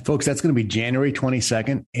 And folks, that's going to be January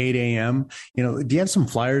 22nd, 8 a.m. Do you have some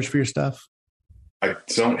flyers for your stuff? I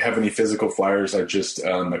don't have any physical flyers. I just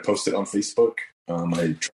I post it on Facebook.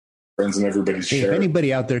 My friends and everybody share. If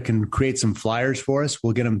anybody out there can create some flyers for us,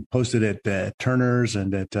 we'll get them posted at Turner's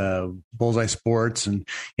and at Bullseye Sports, and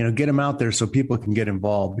get them out there so people can get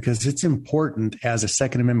involved, because it's important as a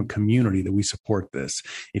Second Amendment community that we support this.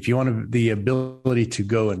 If you want the ability to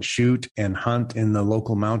go and shoot and hunt in the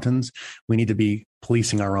local mountains, we need to be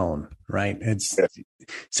policing our own, right? It's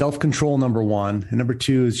self-control, number one. And number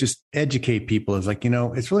two is just educate people. It's like,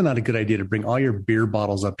 it's really not a good idea to bring all your beer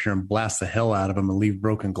bottles up here and blast the hell out of them and leave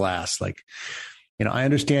broken glass. Like, I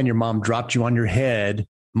understand your mom dropped you on your head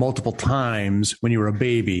multiple times when you were a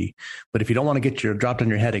baby, but if you don't want to get dropped on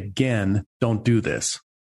your head again, don't do this.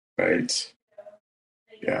 Right.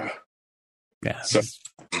 Yeah. Yeah. So,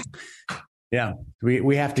 yeah,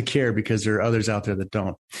 we have to care, because there are others out there that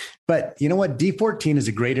don't. But you know what? D14 is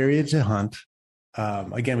a great area to hunt.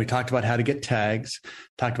 Again, we talked about how to get tags,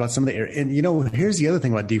 talked about some of the area. And, here's the other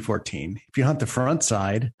thing about D14. If you hunt the front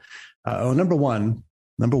side, number one,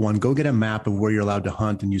 go get a map of where you're allowed to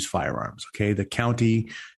hunt and use firearms. Okay. The county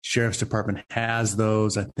sheriff's department has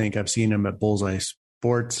those. I think I've seen them at Bullseye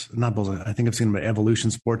Sports, not Bullseye. I think I've seen them at Evolution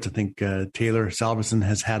Sports. I think Taylor Salverson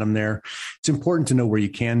has had them there. It's important to know where you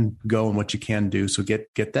can go and what you can do. So get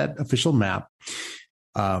that official map.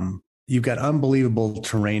 You've got unbelievable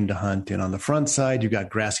terrain to hunt in. On the front side, you've got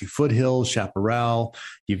grassy foothills, chaparral.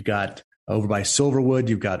 You've got over by Silverwood,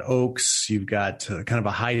 you've got oaks. You've got kind of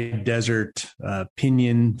a high desert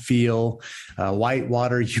pinyon feel.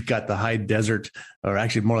 Whitewater, you've got the high desert, or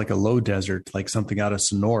actually more like a low desert, like something out of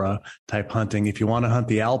Sonora type hunting. If you want to hunt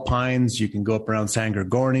the Alpines, you can go up around San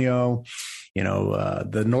Gorgonio.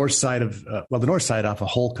 The north side off of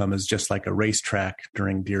Holcomb is just like a racetrack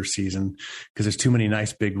during deer season, because there's too many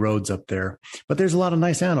nice big roads up there. But there's a lot of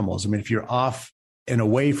nice animals. I mean, if you're off and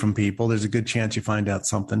away from people, there's a good chance you find out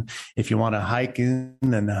something. If you want to hike in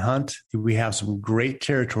and hunt, we have some great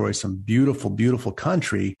territory, some beautiful, beautiful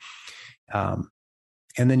country. And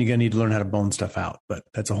then you're going to need to learn how to bone stuff out, but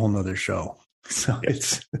that's a whole nother show. So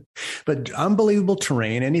but unbelievable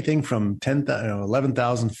terrain, anything from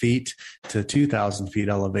 11,000 feet to 2,000 feet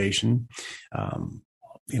elevation,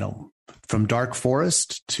 from dark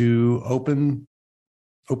forest to open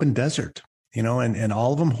desert. And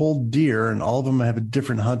all of them hold deer, and all of them have a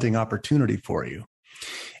different hunting opportunity for you.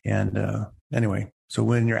 And anyway, so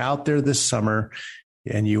when you're out there this summer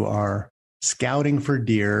and you are scouting for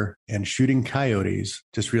deer and shooting coyotes,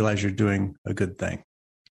 just realize you're doing a good thing.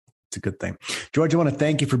 It's a good thing. George, I want to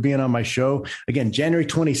thank you for being on my show. Again, January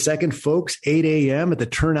 22nd, folks, 8 a.m. at the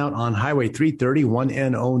Turnout on Highway 330,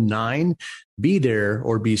 1N09. Be there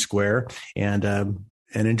or be square, and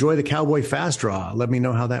enjoy the Cowboy Fast Draw. Let me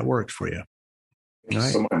know how that works for you. All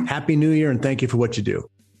right. So Happy New Year, and thank you for what you do.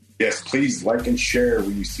 Yes, please like and share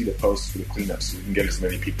when you see the posts for the cleanup, so we can get as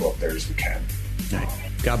many people up there as we can. All right.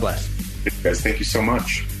 God bless. Guys, thank you so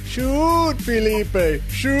much. Shoot, Felipe!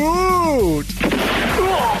 Shoot!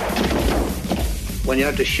 When you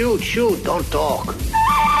have to shoot, don't talk.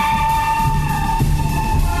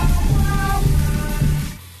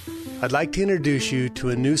 I'd like to introduce you to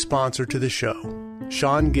a new sponsor to the show,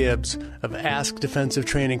 Sean Gibbs of Ask Defensive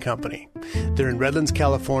Training Company. They're in Redlands,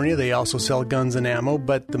 California. They also sell guns and ammo,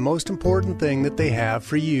 but the most important thing that they have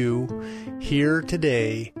for you here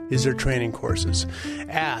today is their training courses.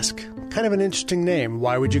 Ask Kind of an interesting name.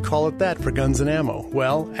 Why would you call it that for Guns and Ammo?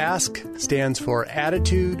 Well, ASK stands for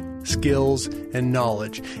Attitude, Skills, and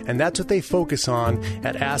Knowledge, and that's what they focus on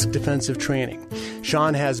at Ask Defensive Training.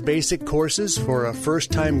 Sean has basic courses for a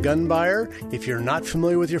first-time gun buyer. If you're not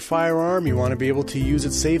familiar with your firearm, you want to be able to use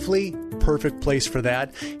it safely, perfect place for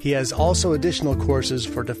that. He has also additional courses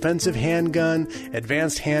for defensive handgun,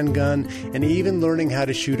 advanced handgun, and even learning how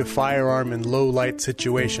to shoot a firearm in low-light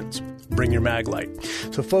situations. Bring your mag light.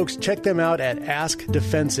 So folks, check them out at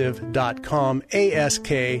askdefensive.com,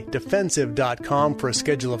 ASKdefensive.com for a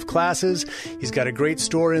schedule of classes. He's got a great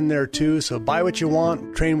store in there too, so buy what you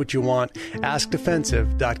want, train what you want,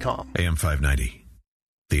 askdefensive.com. AM 590,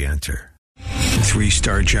 The Answer.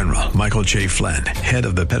 3-star General Michael J. Flynn, head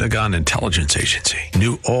of the Pentagon Intelligence Agency,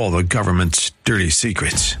 knew all the government's dirty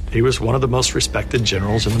secrets. He was one of the most respected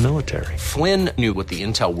generals in the military. Flynn knew what the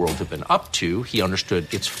intel world had been up to. He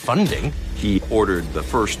understood its funding. He ordered the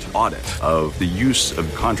first audit of the use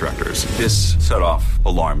of contractors. This set off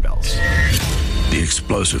alarm bells. The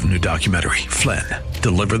explosive new documentary, Flynn,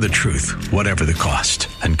 Deliver the Truth, Whatever the Cost,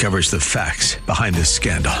 uncovers the facts behind this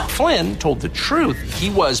scandal. Flynn told the truth. He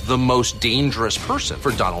was the most dangerous person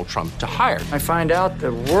for Donald Trump to hire. I find out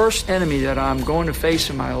the worst enemy that I'm going to face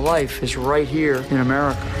in my life is right here in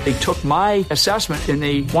America. They took my assessment and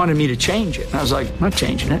they wanted me to change it. And I was like, I'm not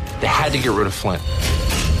changing it. They had to get rid of Flynn.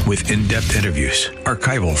 With in-depth interviews,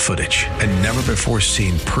 archival footage, and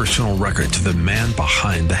never-before-seen personal records of the man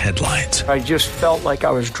behind the headlines. I just felt like I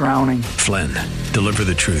was drowning. Flynn, Deliver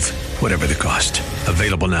the Truth, Whatever the Cost.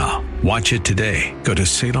 Available now. Watch it today. Go to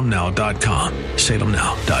salemnow.com.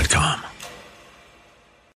 salemnow.com.